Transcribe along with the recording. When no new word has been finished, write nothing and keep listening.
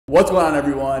What's going on,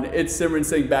 everyone? It's Simran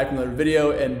Singh back with another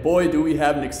video, and boy do we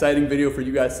have an exciting video for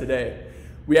you guys today.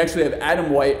 We actually have Adam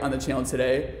White on the channel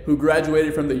today, who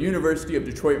graduated from the University of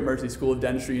Detroit Mercy School of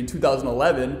Dentistry in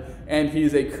 2011, and he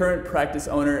is a current practice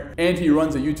owner, and he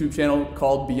runs a YouTube channel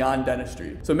called Beyond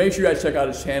Dentistry. So make sure you guys check out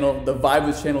his channel. The vibe of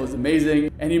his channel is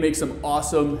amazing, and he makes some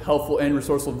awesome, helpful, and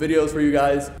resourceful videos for you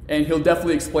guys, and he'll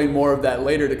definitely explain more of that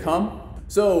later to come.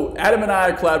 So Adam and I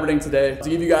are collaborating today to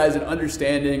give you guys an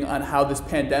understanding on how this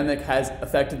pandemic has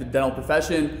affected the dental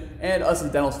profession and us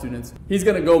as dental students. He's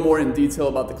gonna go more in detail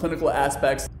about the clinical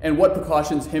aspects and what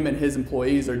precautions him and his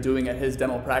employees are doing at his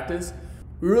dental practice.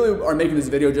 We really are making this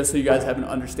video just so you guys have an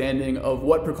understanding of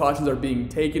what precautions are being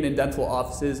taken in dental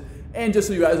offices, and just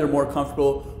so you guys are more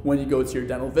comfortable when you go to your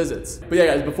dental visits. But yeah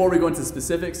guys, before we go into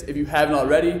specifics, if you haven't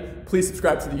already, please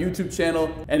subscribe to the YouTube channel.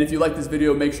 And if you like this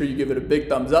video, make sure you give it a big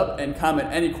thumbs up and comment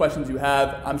any questions you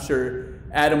have. I'm sure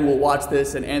Adam will watch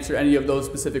this and answer any of those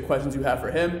specific questions you have for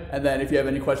him. And then if you have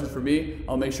any questions for me,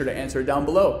 I'll make sure to answer it down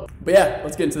below. But yeah,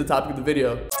 let's get into the topic of the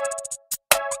video.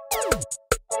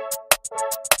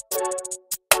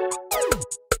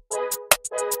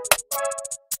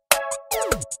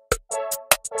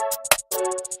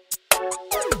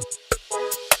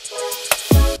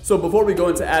 So before we go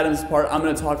into Adam's part, I'm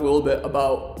going to talk a little bit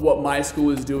about what my school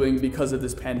is doing because of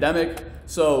this pandemic.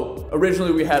 So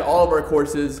originally we had all of our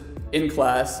courses in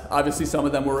class. Obviously some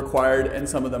of them were required and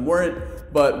some of them weren't,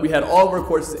 but we had all of our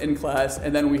courses in class,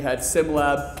 and then we had sim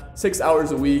lab 6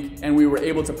 hours a week, and we were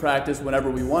able to practice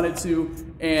whenever we wanted to.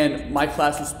 And my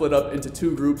class was split up into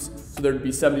two groups, so there'd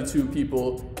be 72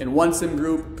 people in one sim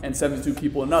group and 72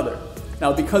 people in another.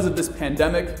 Now, because of this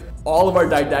pandemic, all of our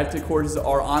didactic courses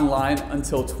are online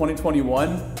until 2021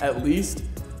 at least.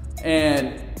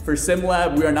 And for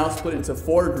SimLab, we are now split into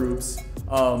 4 groups,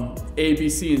 A, B,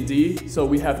 C, and D. So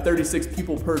we have 36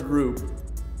 people per group.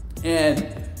 And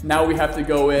now we have to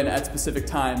go in at specific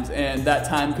times. And that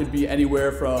time could be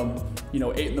anywhere from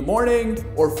 8 in the morning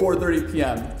or 4:30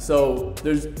 p.m. So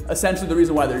there's essentially the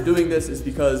reason why they're doing this is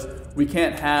because we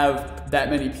can't have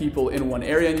that many people in one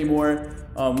area anymore.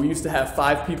 We used to have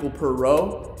 5 people per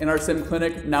row in our sim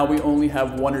clinic. Now we only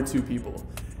have 1 or 2 people.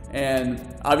 And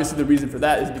obviously the reason for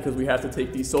that is because we have to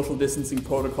take these social distancing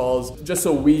protocols just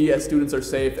so we as students are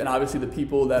safe, and obviously the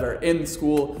people that are in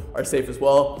school are safe as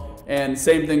well. And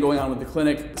same thing going on with the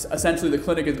clinic. Essentially the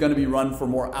clinic is going to be run for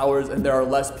more hours, and there are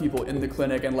less people in the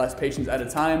clinic and less patients at a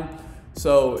time.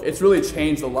 So it's really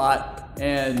changed a lot.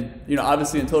 And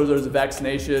obviously until there's a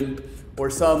vaccination or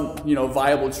some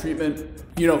viable treatment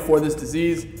for this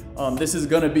disease, this is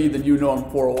going to be the new norm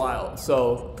for a while.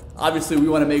 So obviously we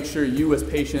want to make sure you as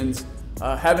patients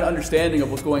have an understanding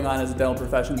of what's going on as a dental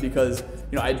profession, because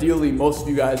ideally most of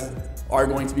you guys are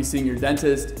going to be seeing your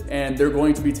dentist, and they're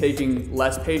going to be taking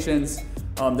less patients.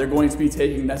 They're going to be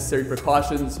taking necessary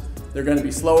precautions. They're going to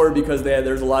be slower because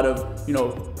there's a lot of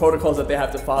protocols that they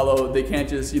have to follow. They can't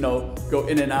just go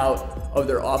in and out of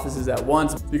their offices at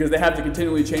once, because they have to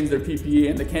continually change their PPE,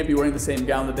 and they can't be wearing the same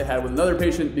gown that they had with another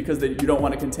patient because you don't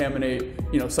want to contaminate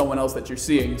someone else that you're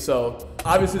seeing. So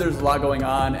obviously there's a lot going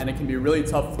on, and it can be really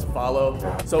tough to follow.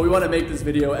 So we want to make this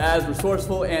video as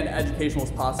resourceful and educational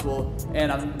as possible. And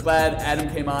I'm glad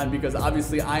Adam came on, because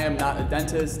obviously I am not a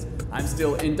dentist. I'm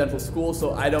still in dental school,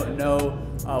 so I don't know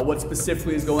what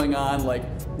specifically is going on, like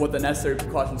what the necessary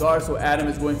precautions are. So Adam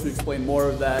is going to explain more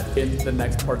of that in the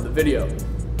next part of the video.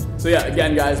 So yeah,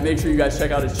 again guys, make sure you guys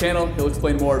check out his channel. He'll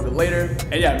explain more of it later.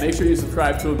 And yeah, make sure you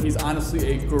subscribe to him. He's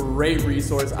honestly a great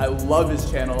resource. I love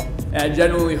his channel, and I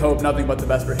genuinely hope nothing but the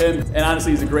best for him. And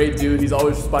honestly, he's a great dude. He's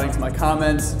always responding to my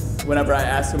comments whenever I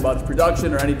ask him about his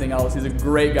production or anything else. He's a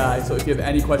great guy. So if you have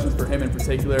any questions for him in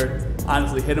particular,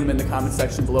 honestly, hit him in the comment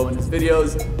section below in his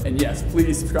videos. And yes,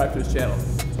 please subscribe to his channel.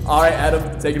 All right,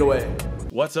 Adam, take it away.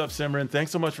 What's up, Simran? Thanks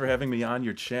so much for having me on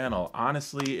your channel.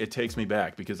 Honestly, it takes me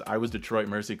back because I was Detroit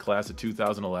Mercy class of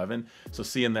 2011. So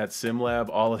seeing that sim lab,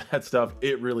 all of that stuff,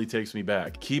 it really takes me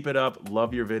back. Keep it up,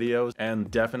 love your videos,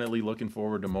 and definitely looking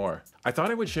forward to more. I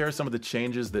thought I would share some of the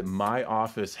changes that my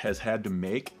office has had to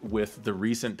make with the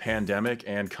recent pandemic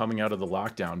and coming out of the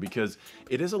lockdown, because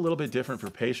it is a little bit different for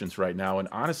patients right now. And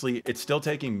honestly, it's still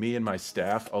taking me and my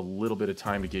staff a little bit of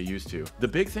time to get used to. The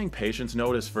big thing patients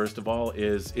notice, first of all,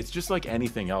 is it's just like any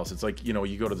anything else. It's like, you know,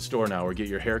 you go to the store now or get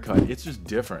your hair cut, it's just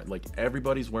different. Like,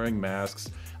 everybody's wearing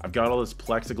masks. I've got all this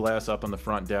plexiglass up on the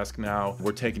front desk now.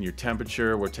 We're taking your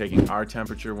temperature, we're taking our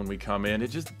temperature when we come in.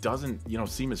 It just doesn't, you know,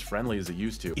 seem as friendly as it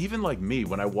used to. Even like me,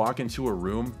 when I walk into a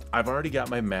room, I've already got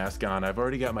my mask on, I've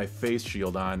already got my face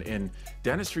shield on, and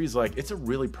dentistry is like, it's a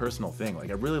really personal thing.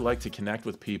 Like, I really like to connect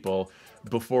with people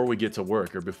before we get to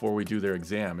work or before we do their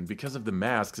exam. And because of the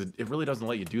masks, it really doesn't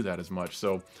let you do that as much.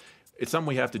 So it's something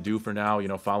we have to do for now, you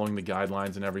know, following the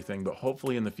guidelines and everything, but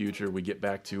hopefully in the future we get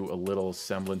back to a little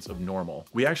semblance of normal.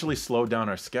 We actually slowed down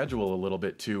our schedule a little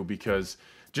bit too, because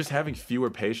just having fewer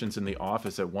patients in the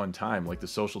office at one time, like the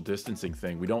social distancing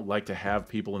thing, we don't like to have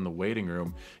people in the waiting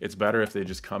room. It's better if they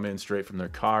just come in straight from their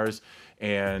cars,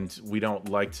 and we don't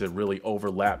like to really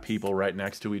overlap people right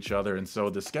next to each other. And so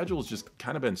the schedule's just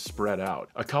kind of been spread out.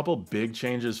 A couple big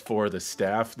changes for the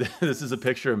staff. This is a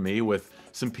picture of me with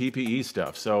some PPE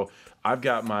stuff. So I've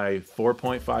got my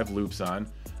 4.5 loops on.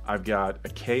 I've got a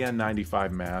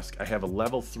KN95 mask. I have a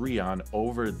level 3 on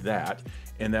over that.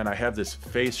 And then I have this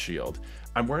face shield.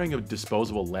 I'm wearing a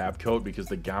disposable lab coat because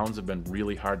the gowns have been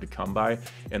really hard to come by,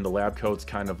 and the lab coat's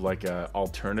kind of like an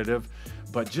alternative.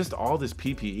 But just all this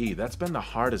PPE, that's been the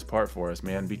hardest part for us,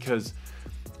 man, because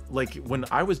like when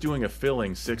I was doing a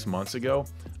filling 6 months ago,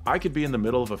 I could be in the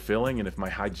middle of a filling, and if my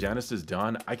hygienist is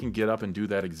done, I can get up and do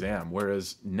that exam.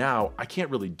 Whereas now I can't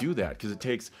really do that because it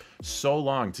takes so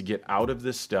long to get out of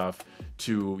this stuff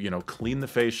to, you know, clean the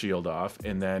face shield off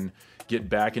and then get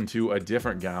back into a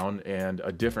different gown and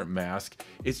a different mask.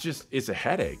 It's a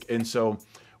headache. And so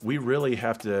we really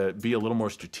have to be a little more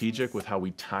strategic with how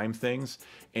we time things,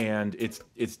 and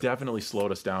it's definitely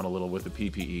slowed us down a little with the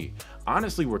PPE.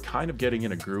 Honestly, we're kind of getting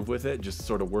in a groove with it, just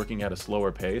sort of working at a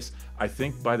slower pace. I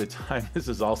think by the time this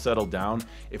is all settled down,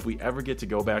 if we ever get to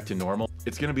go back to normal,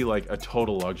 it's gonna be like a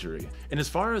total luxury. And as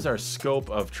far as our scope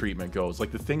of treatment goes,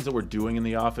 like the things that we're doing in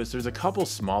the office, there's a couple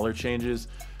smaller changes.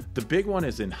 The big one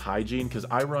is in hygiene, because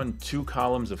I run 2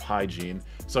 columns of hygiene.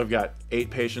 So I've got 8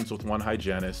 patients with one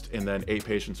hygienist and then 8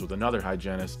 patients with another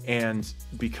hygienist. And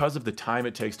because of the time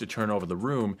it takes to turn over the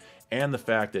room and the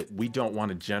fact that we don't want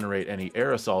to generate any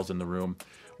aerosols in the room,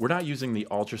 we're not using the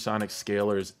ultrasonic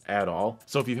scalers at all.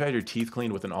 So if you've had your teeth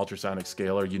cleaned with an ultrasonic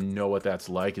scaler, you know what that's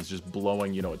like. It's just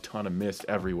blowing, you know, a ton of mist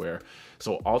everywhere.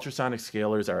 So ultrasonic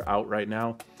scalers are out right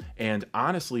now. And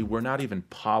honestly, we're not even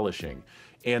polishing.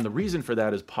 And the reason for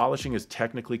that is polishing is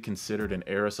technically considered an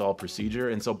aerosol procedure.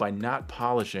 And so by not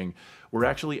polishing, we're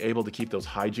actually able to keep those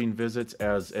hygiene visits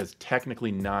as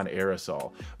technically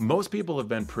non-aerosol. Most people have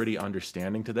been pretty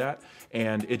understanding to that,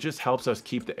 and it just helps us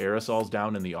keep the aerosols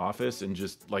down in the office. And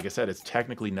just like I said, it's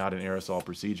technically not an aerosol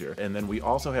procedure. And then we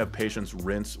also have patients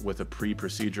rinse with a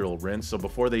pre-procedural rinse. So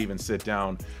before they even sit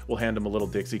down, we'll hand them a little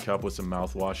Dixie cup with some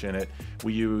mouthwash in it.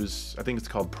 We use, I think it's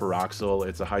called Peroxyl.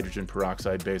 It's a hydrogen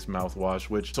peroxide based mouthwash,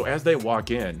 so as they walk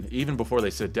in, even before they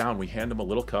sit down, we hand them a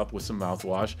little cup with some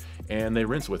mouthwash and they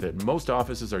rinse with it. Most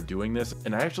offices are doing this,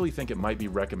 and I actually think it might be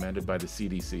recommended by the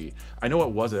CDC. I know it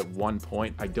was at one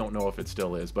point. I don't know if it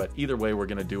still is, but either way, we're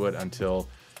going to do it until,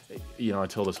 you know,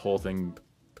 until this whole thing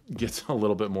gets a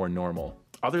little bit more normal.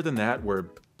 Other than that, we're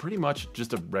pretty much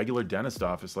just a regular dentist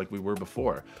office like we were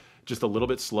before. Just a little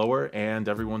bit slower, and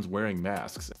everyone's wearing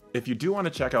masks. If you do want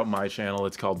to check out my channel,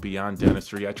 it's called Beyond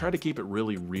Dentistry. I try to keep it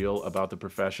really real about the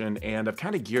profession, and I've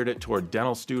kind of geared it toward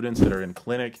dental students that are in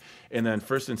clinic, and then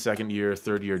first and second year,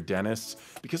 third year dentists,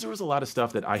 because there was a lot of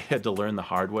stuff that I had to learn the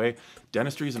hard way.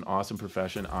 Dentistry is an awesome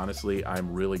profession. Honestly,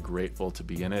 I'm really grateful to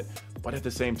be in it, but at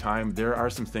the same time, there are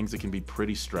some things that can be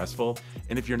pretty stressful,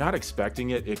 and if you're not expecting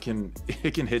it, it can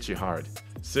hit you hard.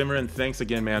 Simran, thanks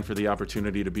again, man, for the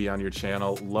opportunity to be on your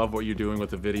channel. Love what you're doing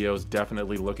with the videos.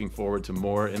 Definitely looking forward to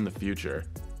more in the future.